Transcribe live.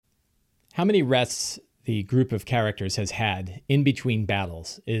How many rests the group of characters has had in between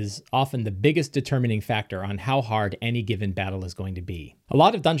battles is often the biggest determining factor on how hard any given battle is going to be. A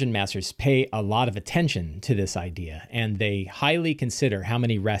lot of dungeon masters pay a lot of attention to this idea, and they highly consider how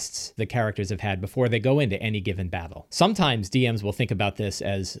many rests the characters have had before they go into any given battle. Sometimes DMs will think about this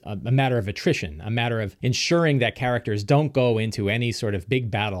as a matter of attrition, a matter of ensuring that characters don't go into any sort of big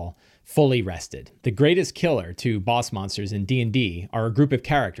battle fully rested. The greatest killer to boss monsters in D&D are a group of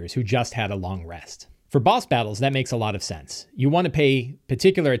characters who just had a long rest. For boss battles, that makes a lot of sense. You want to pay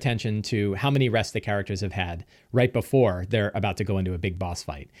particular attention to how many rests the characters have had right before they're about to go into a big boss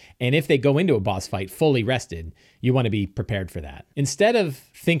fight. And if they go into a boss fight fully rested, you want to be prepared for that. Instead of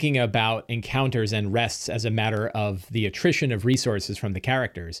thinking about encounters and rests as a matter of the attrition of resources from the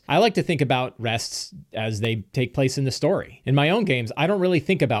characters, I like to think about rests as they take place in the story. In my own games, I don't really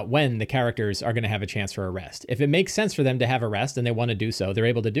think about when the characters are going to have a chance for a rest. If it makes sense for them to have a rest and they want to do so, they're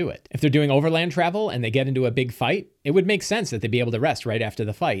able to do it. If they're doing overland travel and they get into a big fight, it would make sense that they'd be able to rest right after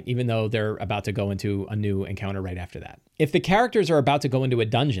the fight, even though they're about to go into a new encounter right after that. If the characters are about to go into a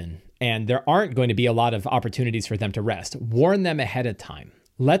dungeon and there aren't going to be a lot of opportunities for them to rest, warn them ahead of time.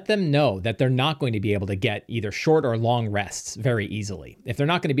 Let them know that they're not going to be able to get either short or long rests very easily. If they're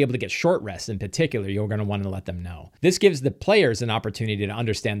not going to be able to get short rests in particular, you're going to want to let them know. This gives the players an opportunity to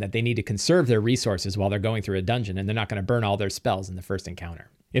understand that they need to conserve their resources while they're going through a dungeon, and they're not going to burn all their spells in the first encounter.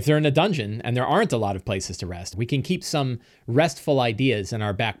 If they're in a dungeon and there aren't a lot of places to rest, we can keep some restful ideas in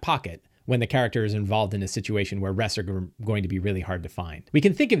our back pocket when the character is involved in a situation where rests are going to be really hard to find. We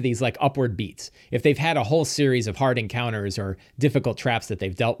can think of these like upward beats. If they've had a whole series of hard encounters or difficult traps that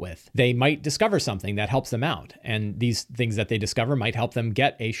they've dealt with, they might discover something that helps them out. And these things that they discover might help them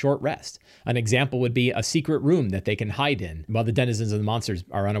get a short rest. An example would be a secret room that they can hide in while the denizens of the monsters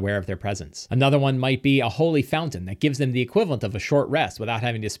are unaware of their presence. Another one might be a holy fountain that gives them the equivalent of a short rest without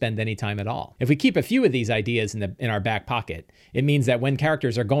having to spend any time at all. If we keep a few of these ideas in our back pocket, it means that when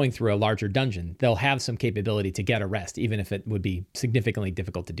characters are going through a larger dungeon, they'll have some capability to get a rest, even if it would be significantly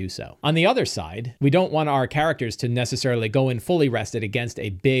difficult to do so. On the other side, we don't want our characters to necessarily go in fully rested against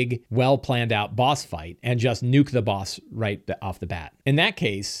a big, well-planned out boss fight and just nuke the boss right off the bat. In that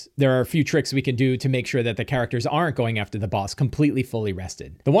case, there are a few tricks we can do to make sure that the characters aren't going after the boss completely fully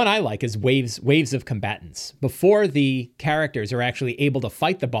rested. The one I like is waves of combatants. Before the characters are actually able to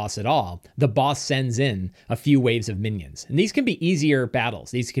fight the boss at all, the boss sends in a few waves of minions. And these can be easier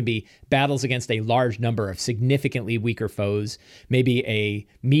battles. These can be battles against a large number of significantly weaker foes, maybe a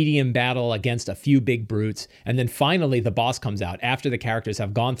medium battle against a few big brutes, and then finally the boss comes out after the characters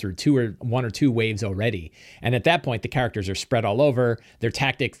have gone through one or two waves already. And at that point, the characters are spread all over. Their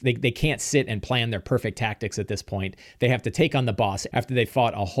tactics, they can't sit and plan their perfect tactics at this point. They have to take on the boss after they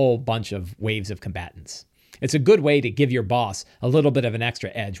fought a whole bunch of waves of combatants. It's a good way to give your boss a little bit of an extra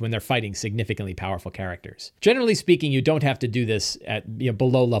edge when they're fighting significantly powerful characters. Generally speaking, you don't have to do this at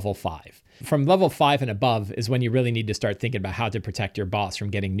below level 5. From level 5 and above is when you really need to start thinking about how to protect your boss from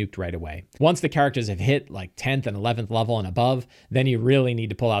getting nuked right away. Once the characters have hit like 10th and 11th level and above, then you really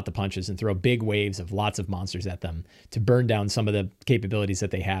need to pull out the punches and throw big waves of lots of monsters at them to burn down some of the capabilities that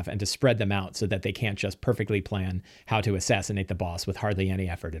they have and to spread them out so that they can't just perfectly plan how to assassinate the boss with hardly any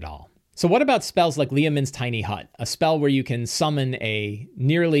effort at all. So what about spells like Leomund's Tiny Hut, a spell where you can summon a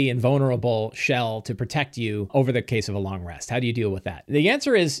nearly invulnerable shell to protect you over the case of a long rest? How do you deal with that? The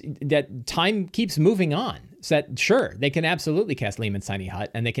answer is that time keeps moving on. So that, sure, they can absolutely cast Leomund's Tiny Hut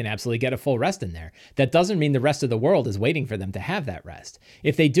and they can absolutely get a full rest in there. That doesn't mean the rest of the world is waiting for them to have that rest.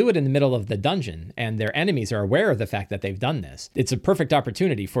 If they do it in the middle of the dungeon and their enemies are aware of the fact that they've done this, it's a perfect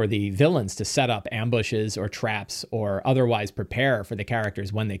opportunity for the villains to set up ambushes or traps or otherwise prepare for the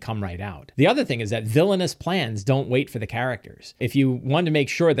characters when they come right out. The other thing is that villainous plans don't wait for the characters. If you want to make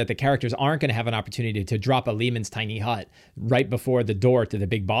sure that the characters aren't going to have an opportunity to drop a Leomund's Tiny Hut right before the door to the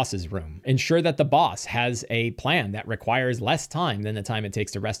big boss's room, ensure that the boss has a plan that requires less time than the time it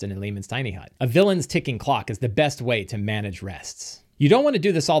takes to rest in a Leomund's Tiny Hut. A villain's ticking clock is the best way to manage rests. You don't want to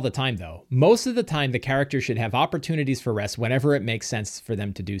do this all the time, though. Most of the time, the character should have opportunities for rest whenever it makes sense for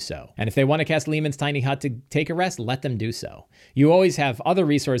them to do so. And if they want to cast Leomund's Tiny Hut to take a rest, let them do so. You always have other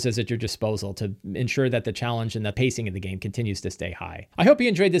resources at your disposal to ensure that the challenge and the pacing of the game continues to stay high. I hope you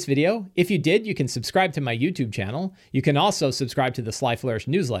enjoyed this video. If you did, you can subscribe to my YouTube channel. You can also subscribe to the Sly Flourish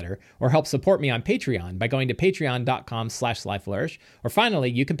newsletter or help support me on Patreon by going to patreon.com/slyflourish. Or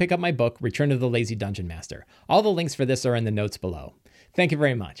finally, you can pick up my book, Return of the Lazy Dungeon Master. All the links for this are in the notes below. Thank you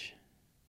very much.